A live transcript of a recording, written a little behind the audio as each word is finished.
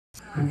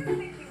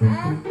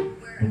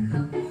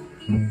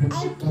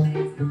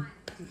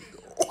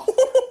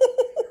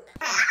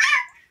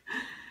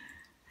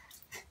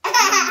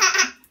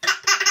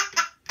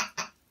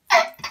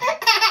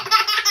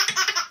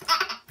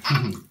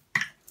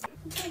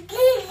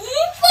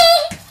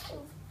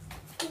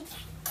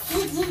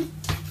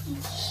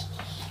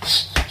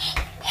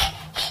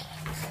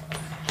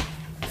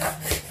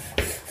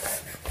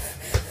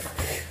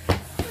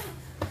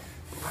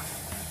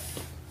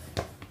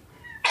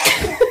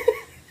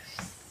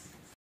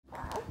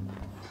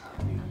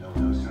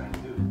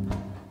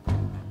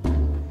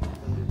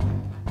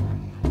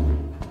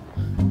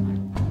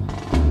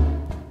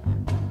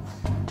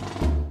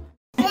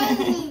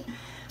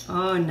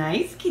Oh,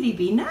 nice, kitty.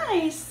 Be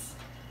nice.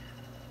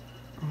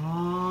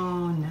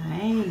 Oh,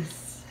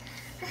 nice.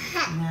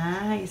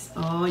 Nice.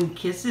 Oh, and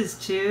kisses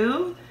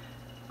too.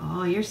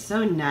 Oh, you're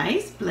so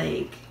nice,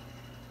 Blake.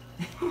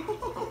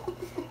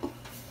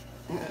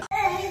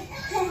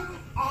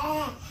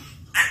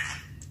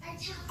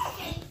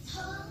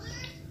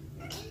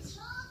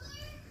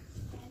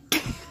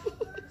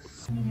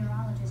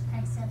 Meteorologist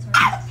Craig Setzer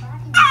is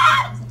tracking the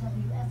storms at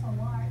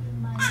WFOR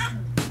in Miami.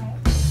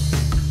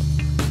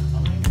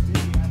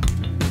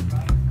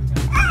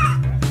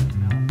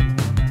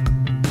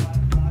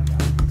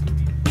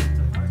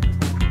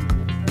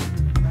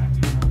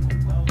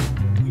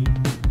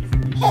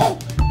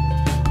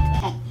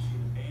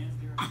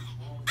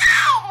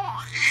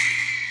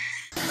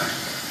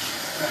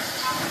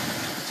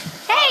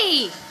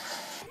 Hey!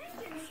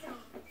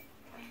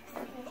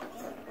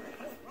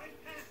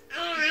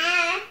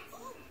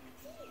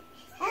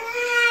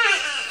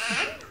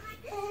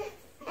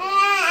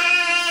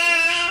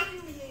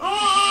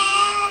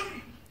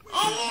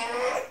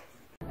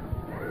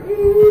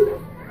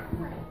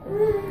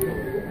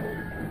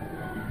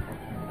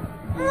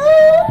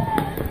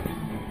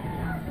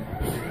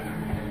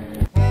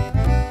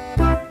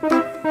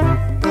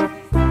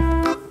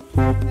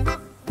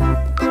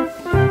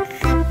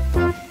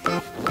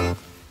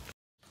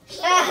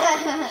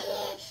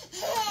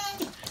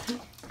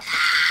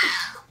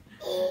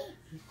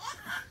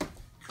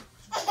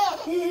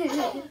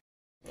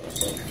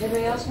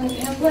 Everybody else want to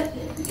have what?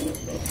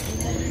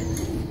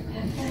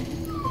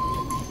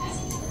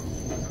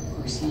 Of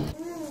course not.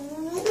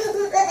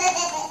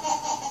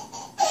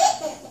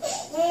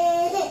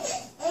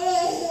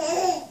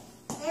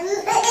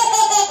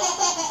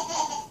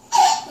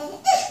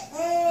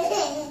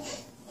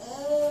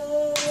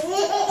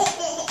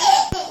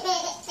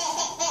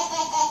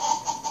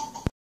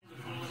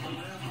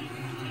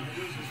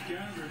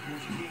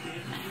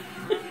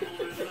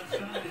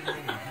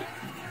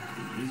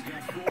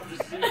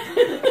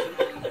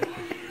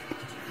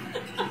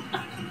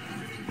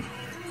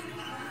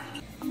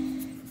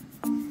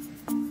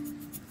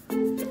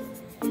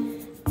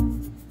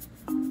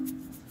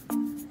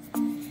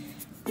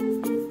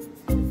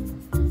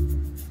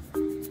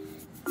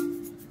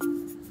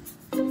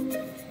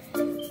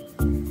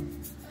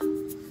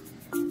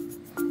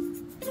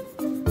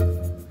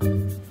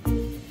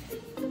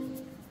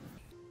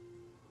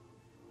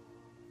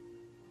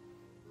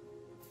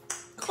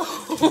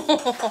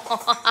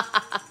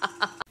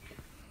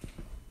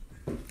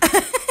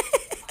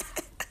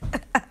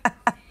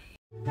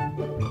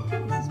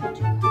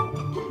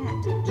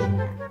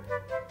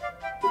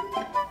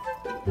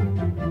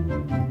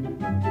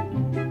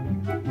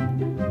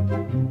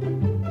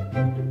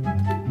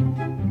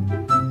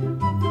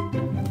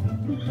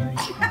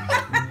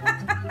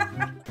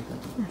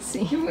 Let's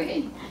see.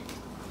 Wait.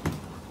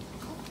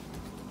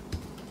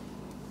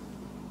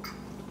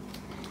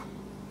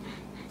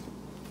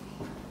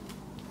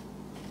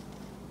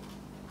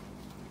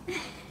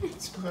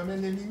 Tu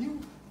promènes le mignon?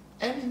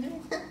 Hein,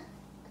 mignon?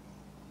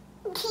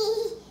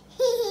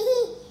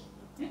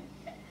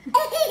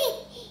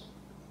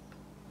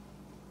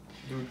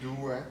 Doudou,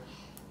 hein?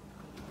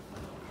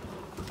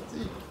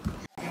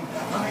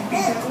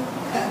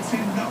 That's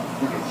enough,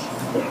 British.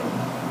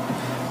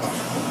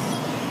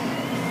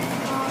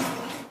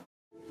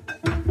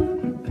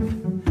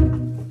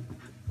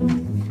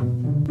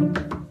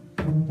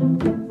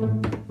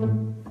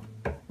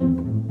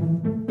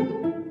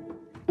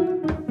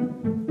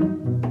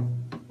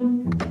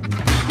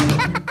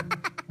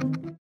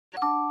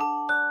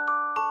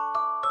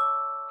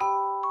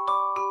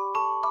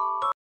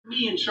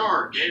 Me in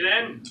charge. Okay,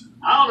 then.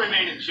 I'll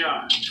remain in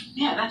charge.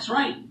 Yeah, that's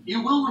right.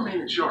 You will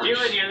remain in charge. You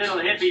and your little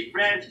hippie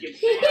friends can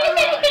stay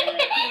around.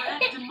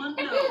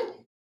 Correctamundo.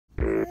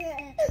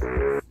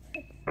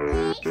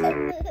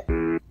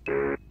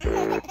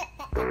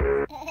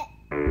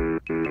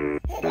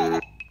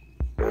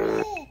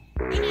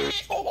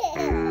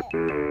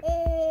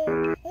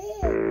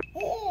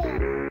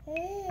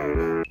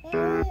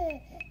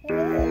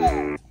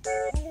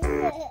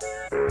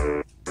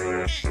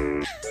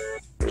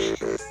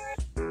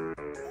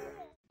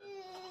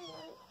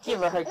 Give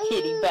her her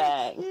kitty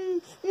bag.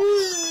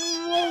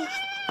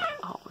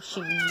 Oh,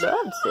 she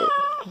loves it,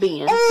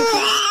 Ben.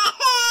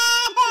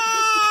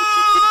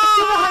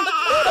 Give her her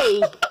kitty.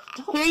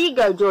 Here you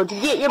go, Georgia.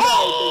 Get your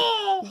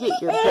baby.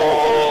 Get your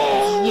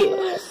baby.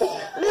 Yes.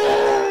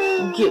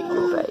 Get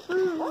your baby.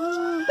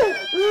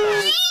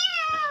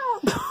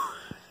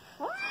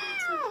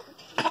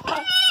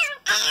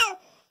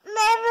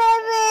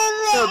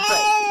 Her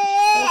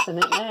baby. Listen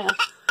it now.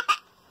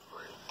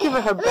 Give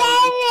her baby.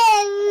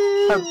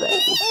 Her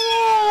baby.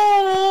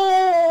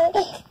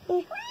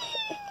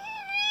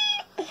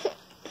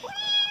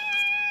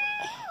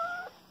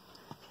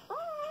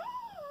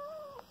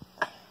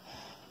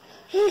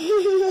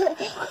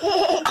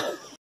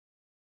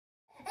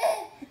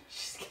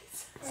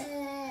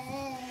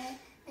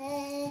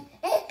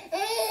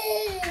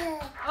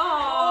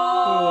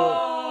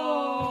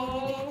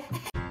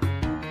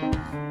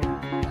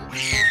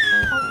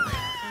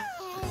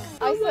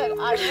 I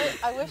said,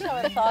 I wish I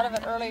would have thought of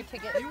it earlier to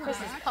get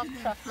Chris's pump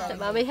truck done.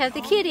 Mommy has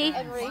the kitty.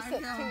 And race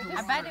it to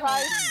just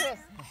surprise Chris.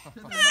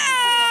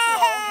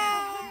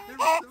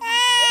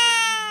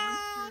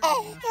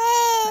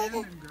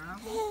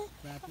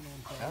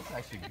 That's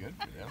actually good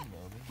for them,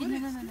 though.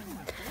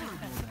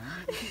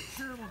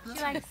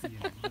 She likes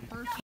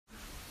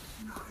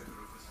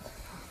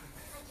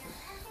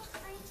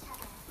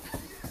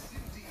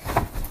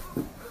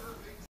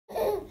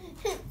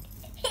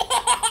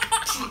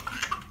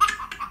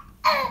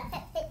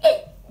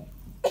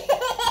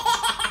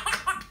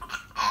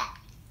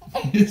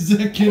Is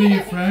that kitty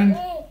your friend?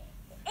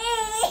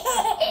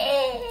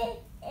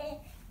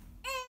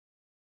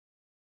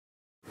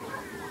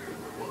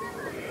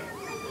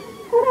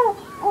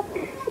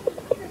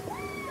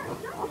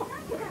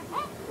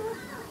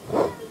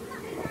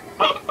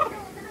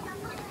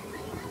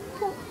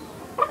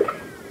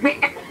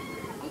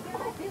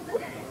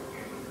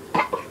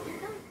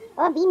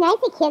 Oh, be nice,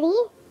 kitty.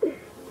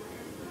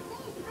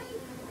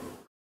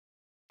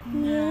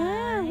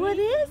 Yeah, what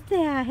is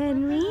that,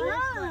 Henry?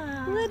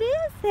 What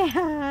is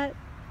that?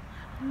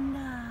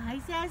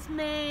 Nice,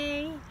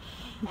 Esme.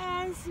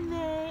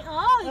 Esme.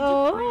 Oh,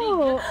 you're pretty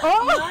good.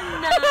 Oh,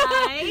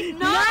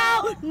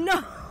 nice.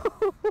 No.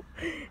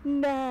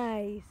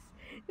 Nice.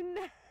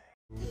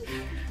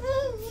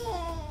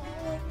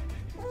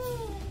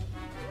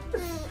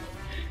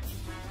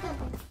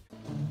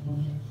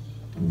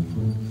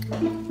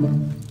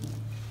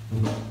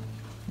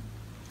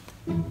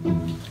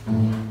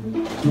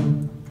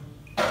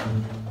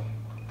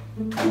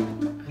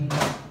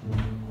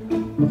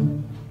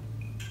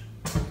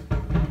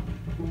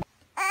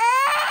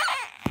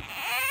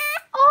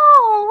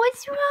 Oh,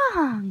 what's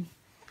wrong?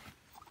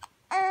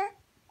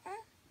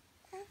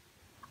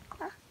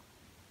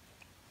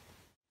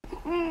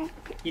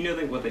 You know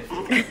what they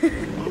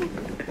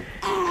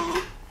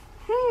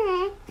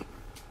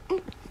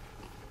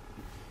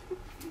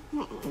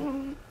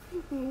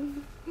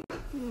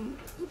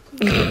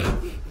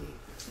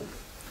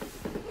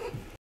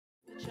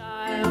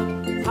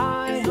Child,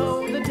 hi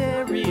ho the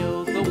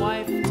dairy-o, the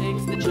wife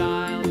takes the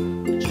child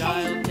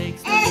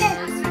takes the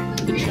nurse,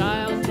 the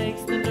child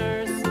takes the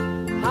nurse.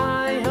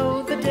 Hi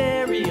ho the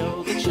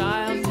dairy-o, the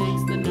child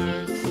takes the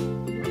nurse.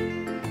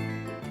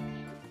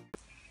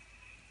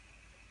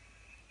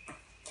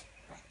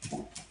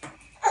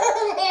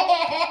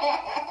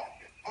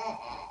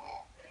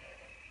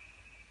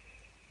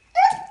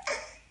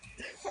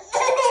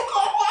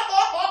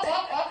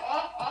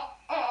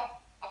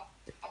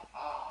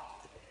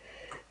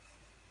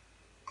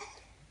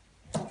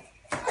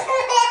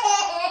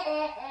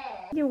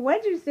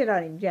 Why'd you sit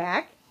on him,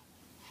 Jack?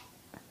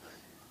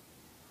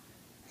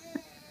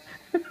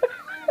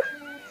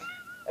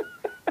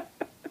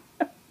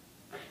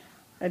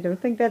 I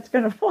don't think that's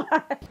gonna fly.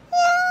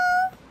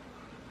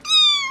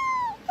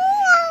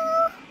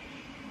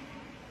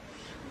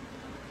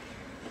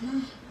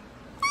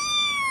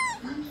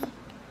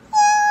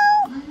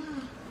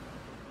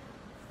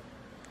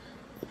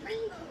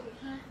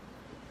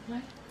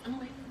 What? I'm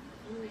awake.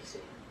 See.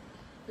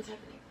 What's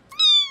happening?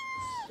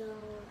 So,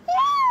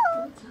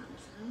 what's up,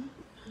 son?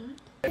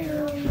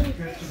 Didn't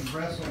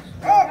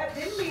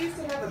we used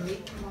to have a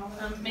meeting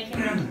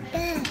making in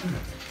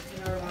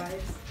our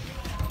lives?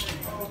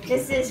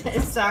 This is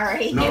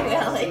sorry,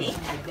 Willie.